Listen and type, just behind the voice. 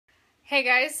Hey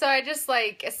guys, so I just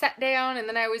like sat down and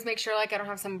then I always make sure like I don't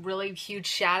have some really huge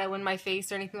shadow in my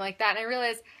face or anything like that, and I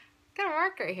realized I got a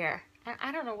mark right here. And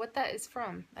I don't know what that is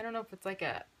from. I don't know if it's like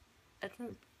it's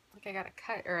like I got a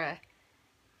cut or a, I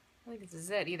don't think this is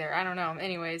it either. I don't know.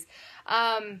 Anyways,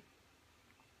 I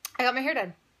got my hair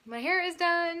done. My hair is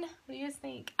done. What do you guys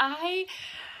think?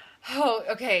 Oh,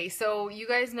 okay, so you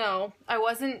guys know,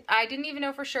 I didn't even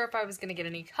know for sure if I was gonna get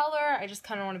any color. I just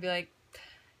kind of want to be like,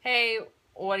 hey,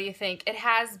 what do you think? It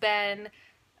has been,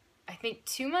 I think,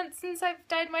 2 months since I've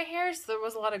dyed my hair, so there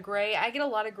was a lot of gray. I get a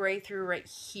lot of gray through right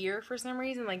here for some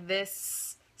reason. Like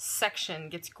this section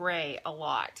gets gray a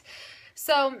lot.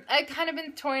 So I've kind of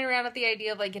been toying around with the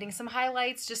idea of like getting some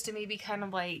highlights just to maybe kind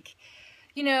of like,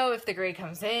 you know, if the gray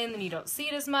comes in, then you don't see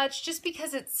it as much, just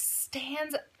because it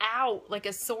stands out like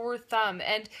a sore thumb.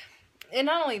 And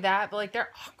not only that, but like they're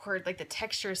awkward. Like the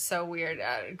texture is so weird.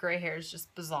 Gray hair is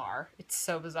just bizarre. It's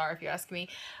so bizarre if you ask me.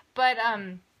 But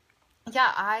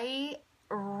yeah, I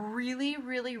really,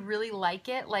 really, really like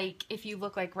it. Like if you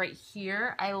look like right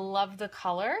here, I love the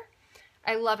color.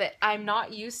 I love it. I'm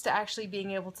not used to actually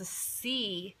being able to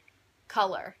see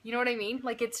color. You know what I mean?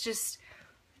 Like it's just,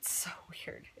 it's so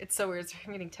weird. It's so weird. So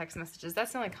I'm getting text messages.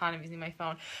 That's the only con of using my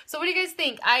phone. So what do you guys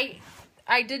think?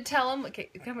 I did tell him, okay,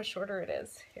 look how much shorter it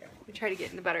is. Here, let me try to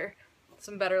get into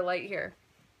some better light here.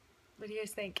 What do you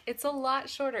guys think? It's a lot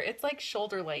shorter. It's like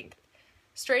shoulder length.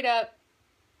 Straight up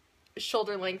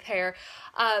shoulder length hair.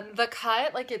 The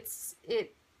cut, like there's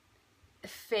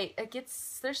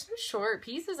some short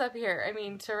pieces up here. I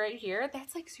mean, to right here,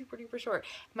 that's like super duper short.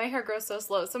 My hair grows so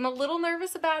slow, so I'm a little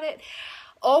nervous about it.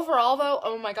 Overall though,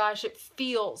 oh my gosh, it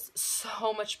feels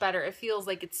so much better. It feels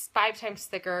like it's 5 times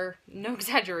thicker, no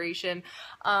exaggeration.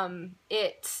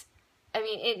 It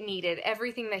needed,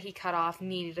 everything that he cut off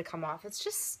needed to come off. It's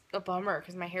just a bummer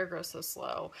because my hair grows so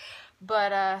slow.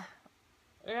 But, yeah,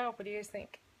 what do you guys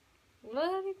think?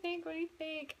 What do you think? What do you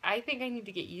think? I think I need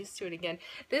to get used to it again.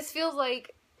 This feels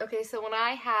like, okay, so when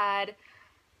I had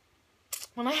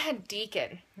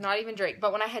Deacon, not even Drake,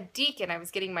 but when I had Deacon, I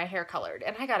was getting my hair colored,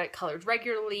 and I got it colored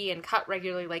regularly and cut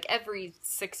regularly, like every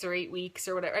 6 or 8 weeks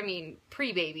or whatever. I mean,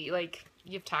 pre-baby, like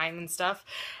you have time and stuff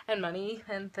and money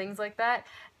and things like that.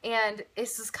 And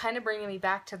this is kind of bringing me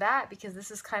back to that because this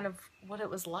is kind of what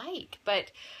it was like.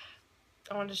 But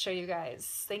I wanted to show you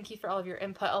guys. Thank you for all of your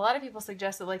input. A lot of people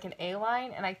suggested like an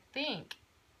A-line, and I think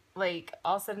like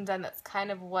all said and done, that's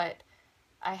kind of what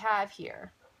I have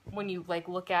here. When you like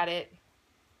look at it,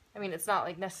 I mean, it's not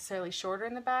like necessarily shorter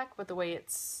in the back, but the way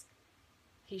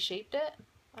he shaped it,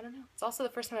 I don't know. It's also the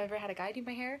first time I've ever had a guy do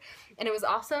my hair, and it was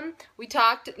awesome. We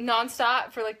talked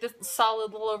nonstop for like this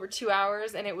solid little over 2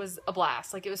 hours, and it was a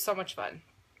blast. Like it was so much fun.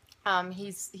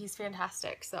 He's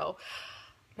fantastic. So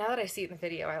now that I see it in the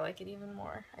video, I like it even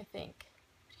more, I think.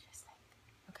 What do you guys think?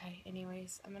 Okay,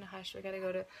 anyways, I'm gonna hush. I gotta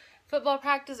go to football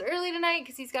practice early tonight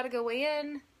because he's gotta go weigh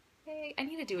in. Hey, I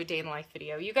need to do a day in the life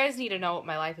video. You guys need to know what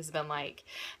my life has been like.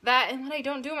 That, and when I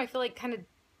don't do them, I feel like kind of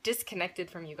disconnected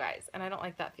from you guys, and I don't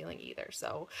like that feeling either.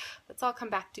 So let's all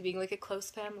come back to being like a close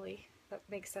family. That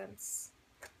makes sense.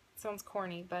 It sounds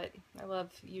corny, but I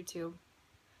love YouTube.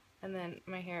 And then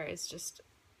my hair is just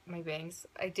my bangs.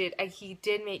 He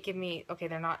did give me, okay,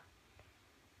 they're not,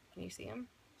 can you see them?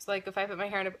 So like if I put my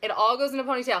hair in it all goes in a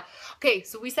ponytail. Okay,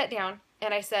 so we sat down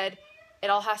and I said,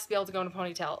 it all has to be able to go in a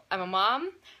ponytail. I'm a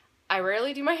mom. I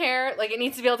rarely do my hair. Like, it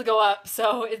needs to be able to go up.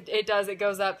 So it does. It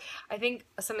goes up. I think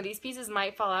some of these pieces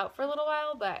might fall out for a little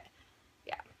while, but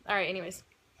yeah. All right, anyways.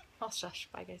 I'll shush.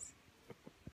 Bye, guys.